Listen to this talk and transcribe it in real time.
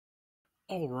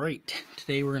All right,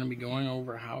 today we're going to be going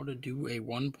over how to do a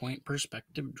one-point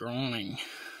perspective drawing.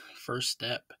 First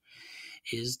step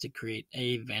is to create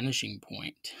a vanishing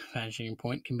point. Vanishing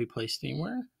point can be placed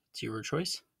anywhere. It's your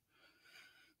choice.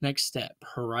 Next step,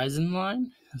 horizon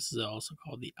line. This is also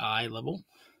called the eye level.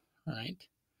 All right.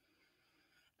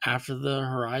 After the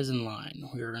horizon line,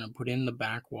 we are going to put in the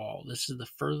back wall. This is the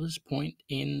furthest point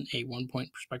in a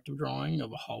one-point perspective drawing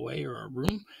of a hallway or a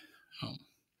room.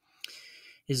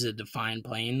 Is a defined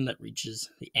plane that reaches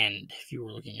the end. If you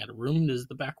were looking at a room, this is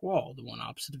the back wall, the one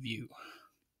opposite of you.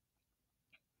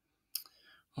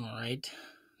 All right,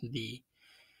 the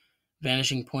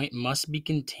vanishing point must be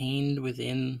contained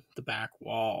within the back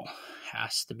wall.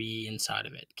 Has to be inside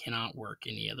of it. Cannot work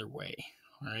any other way.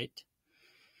 All right.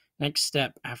 Next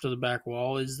step after the back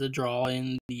wall is to draw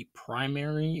in the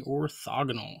primary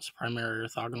orthogonals. Primary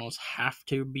orthogonals have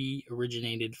to be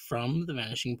originated from the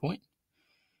vanishing point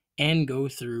and go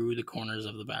through the corners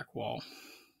of the back wall.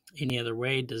 Any other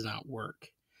way does not work.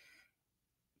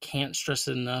 Can't stress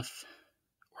it enough.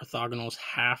 Orthogonals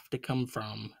have to come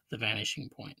from the vanishing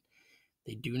point.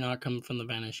 They do not come from the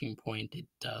vanishing point. It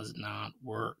does not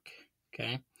work.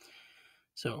 Okay.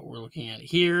 So we're looking at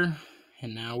here,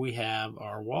 and now we have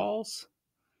our walls,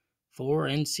 floor,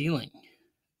 and ceiling.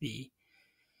 The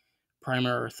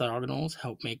primary orthogonals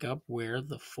help make up where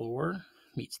the floor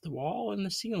meets the wall and the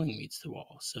ceiling meets the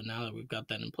wall. So now that we've got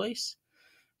that in place,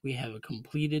 we have a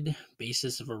completed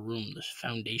basis of a room, the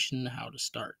foundation, how to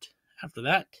start. After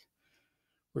that,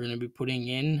 we're going to be putting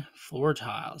in floor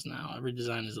tiles. Now, every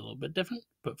design is a little bit different,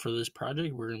 but for this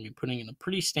project, we're going to be putting in a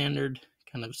pretty standard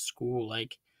kind of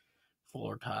school-like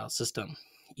floor tile system.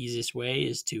 Easiest way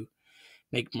is to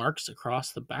make marks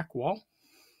across the back wall.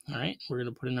 All right, we're going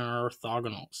to put in our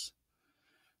orthogonals.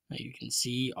 Now you can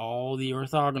see all the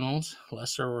orthogonals,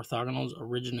 lesser orthogonals,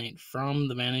 originate from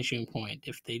the vanishing point.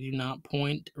 If they do not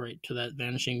point right to that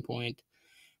vanishing point,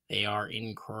 they are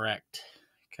incorrect.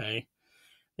 Okay,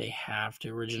 they have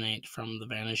to originate from the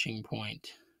vanishing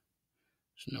point.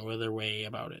 There's no other way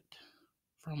about it.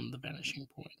 From the vanishing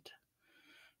point.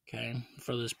 Okay,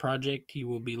 for this project, you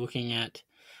will be looking at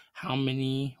how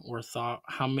many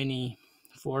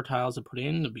floor tiles to put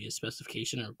in. There'll be a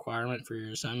specification and requirement for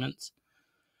your assignments.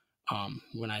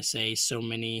 When I say so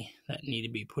many that need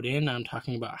to be put in, I'm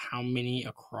talking about how many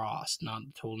across, not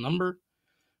the total number,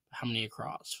 but how many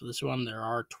across. For this one, there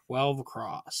are 12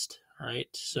 across. All right,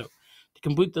 so to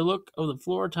complete the look of the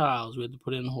floor tiles, we have to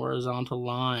put in horizontal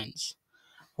lines.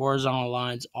 Horizontal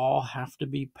lines all have to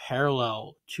be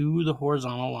parallel to the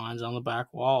horizontal lines on the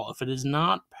back wall. If it is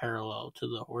not parallel to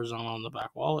the horizontal on the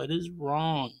back wall, it is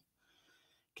wrong.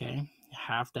 Okay, you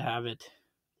have to have it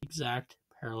exact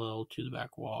parallel to the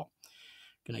back wall.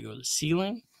 Going to go to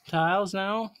ceiling tiles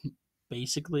now.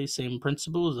 Basically, same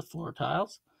principle as the floor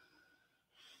tiles.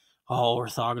 All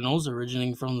orthogonals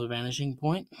originating from the vanishing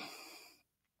point.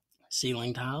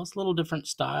 Ceiling tiles, a little different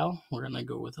style. We're going to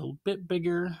go with a bit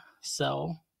bigger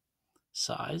cell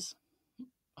size.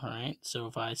 All right, so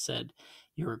if I said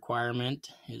your requirement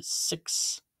is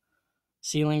 6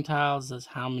 ceiling tiles, that's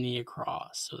how many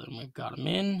across. So then we've got them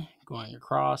in, going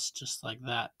across just like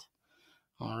that.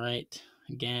 All right,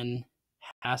 again,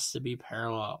 has to be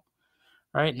parallel.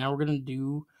 All right, now we're going to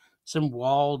do some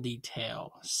wall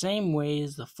detail. Same way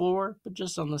as the floor, but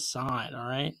just on the side. All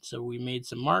right, so we made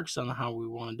some marks on how we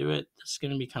want to do it. This is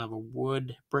going to be kind of a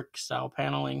wood brick style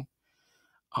paneling.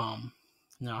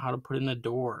 Now how to put in a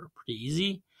door, pretty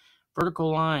easy.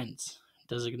 Vertical lines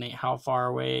designate how far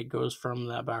away it goes from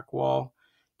that back wall.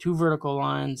 2 vertical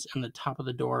lines, and the top of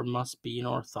the door must be an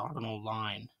orthogonal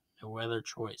line. No other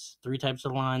choice. 3 types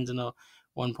of lines in a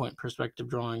one-point perspective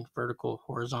drawing: vertical,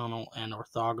 horizontal, and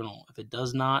orthogonal. If it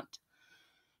does not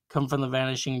come from the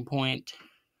vanishing point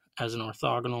as an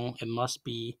orthogonal, it must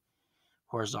be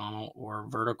horizontal or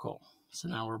vertical. So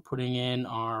now we're putting in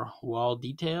our wall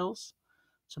details.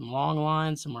 Some long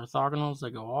lines, some orthogonals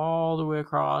that go all the way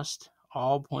across,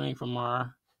 all pointing from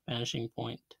our vanishing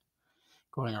point,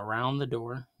 going around the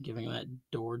door, giving that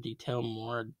door detail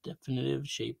more definitive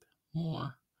shape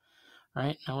more. All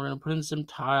right, now we're going to put in some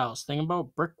tiles. Think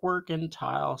about brickwork and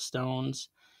tile stones.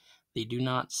 They do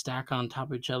not stack on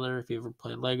top of each other. If you ever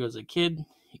played Lego as a kid,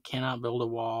 you cannot build a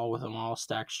wall with them all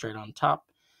stacked straight on top.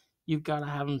 You've got to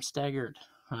have them staggered.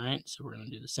 All right, so we're going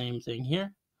to do the same thing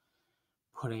here.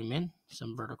 Putting them in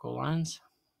some vertical lines.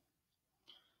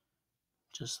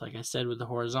 Just like I said with the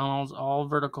horizontals, all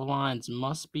vertical lines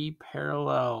must be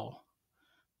parallel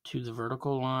to the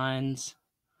vertical lines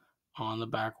on the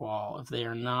back wall. If they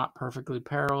are not perfectly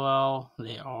parallel,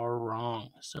 they are wrong.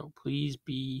 So please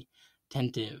be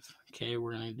attentive. Okay,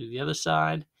 we're going to do the other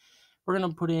side. We're going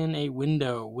to put in a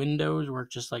window. Windows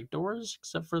work just like doors,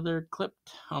 except for they're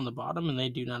clipped on the bottom and they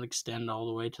do not extend all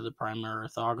the way to the primary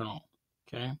orthogonal.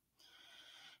 Okay.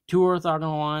 2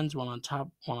 orthogonal lines, one on top,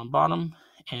 one on bottom,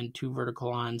 and 2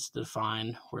 vertical lines to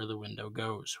define where the window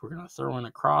goes. We're going to throw in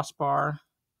a crossbar,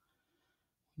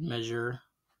 measure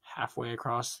halfway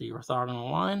across the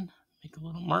orthogonal line, make a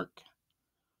little mark.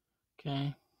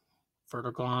 Okay.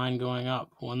 Vertical line going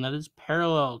up, one that is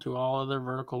parallel to all other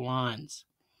vertical lines.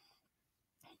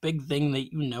 Big thing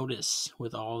that you notice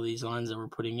with all of these lines that we're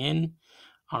putting in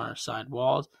on our side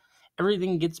walls,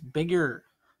 everything gets bigger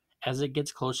as it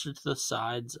gets closer to the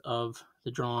sides of the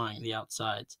drawing, the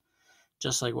outsides.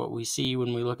 Just like what we see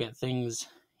when we look at things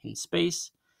in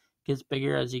space, it gets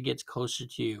bigger as it gets closer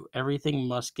to you. Everything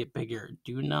must get bigger.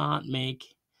 Do not make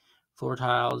floor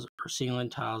tiles or ceiling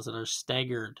tiles that are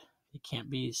staggered. They can't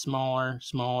be smaller,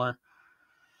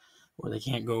 or they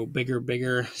can't go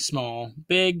bigger, small,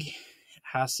 big. It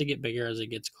has to get bigger as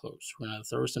it gets close. We're going to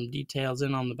throw some details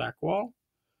in on the back wall.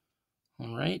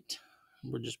 All right.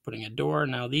 We're just putting a door.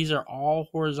 Now these are all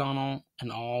horizontal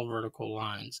and all vertical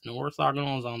lines. No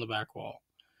orthogonals on the back wall.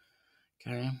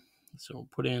 Okay. So we'll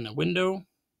put in a window,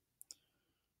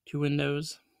 2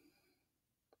 windows,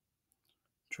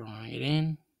 drawing it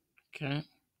in. Okay.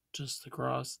 Just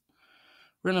across.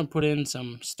 We're going to put in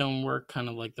some stonework, kind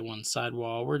of like the one side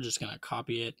wall. We're just going to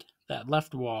copy it. That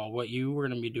left wall, what you were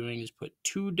going to be doing is put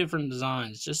 2 different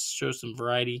designs, just to show some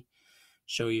variety,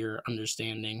 show your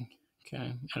understanding.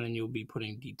 Okay, and then you'll be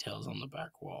putting details on the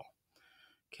back wall.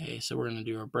 Okay, so we're going to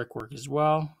do our brickwork as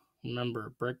well.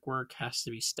 Remember, brickwork has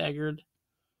to be staggered.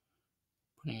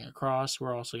 Putting it across,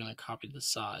 we're also going to copy the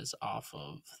size off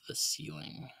of the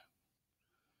ceiling.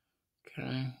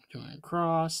 Okay, doing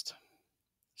across,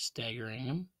 staggering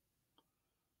them.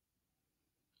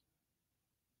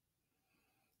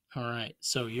 All right,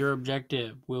 so your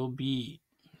objective will be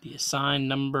the assigned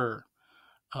number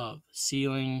of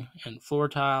ceiling and floor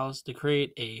tiles to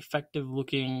create a effective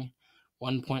looking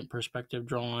 1-point perspective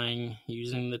drawing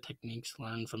using the techniques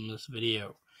learned from this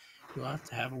video. You'll have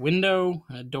to have a window,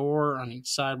 a door on each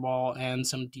side wall, and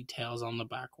some details on the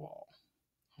back wall.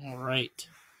 All right,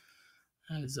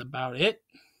 that is about it.